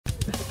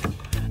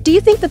Do you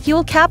think the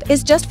fuel cap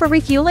is just for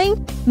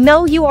refueling?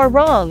 No, you are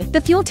wrong. The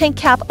fuel tank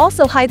cap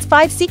also hides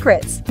 5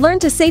 secrets. Learn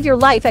to save your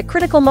life at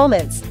critical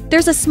moments.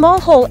 There's a small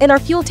hole in our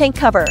fuel tank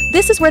cover.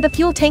 This is where the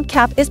fuel tank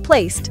cap is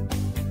placed.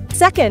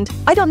 Second,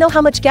 I don't know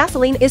how much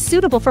gasoline is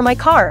suitable for my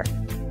car.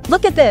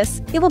 Look at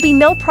this, it will be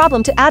no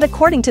problem to add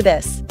according to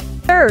this.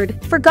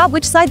 Third, forgot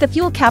which side the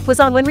fuel cap was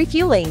on when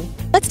refueling.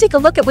 Let's take a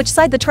look at which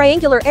side the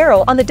triangular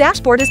arrow on the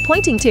dashboard is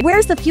pointing to.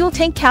 Where's the fuel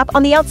tank cap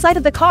on the outside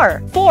of the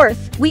car?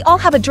 Fourth, we all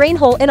have a drain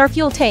hole in our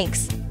fuel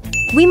tanks.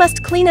 We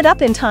must clean it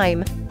up in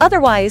time.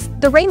 Otherwise,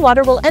 the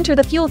rainwater will enter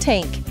the fuel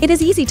tank. It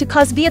is easy to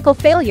cause vehicle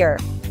failure.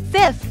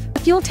 Fifth, the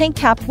fuel tank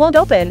cap won't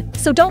open,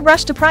 so don't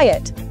rush to pry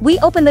it. We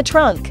open the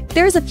trunk.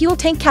 There is a fuel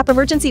tank cap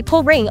emergency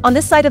pull ring on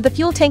this side of the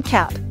fuel tank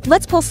cap.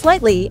 Let's pull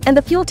slightly and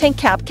the fuel tank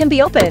cap can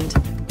be opened.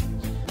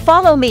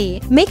 Follow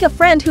me, make a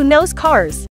friend who knows cars.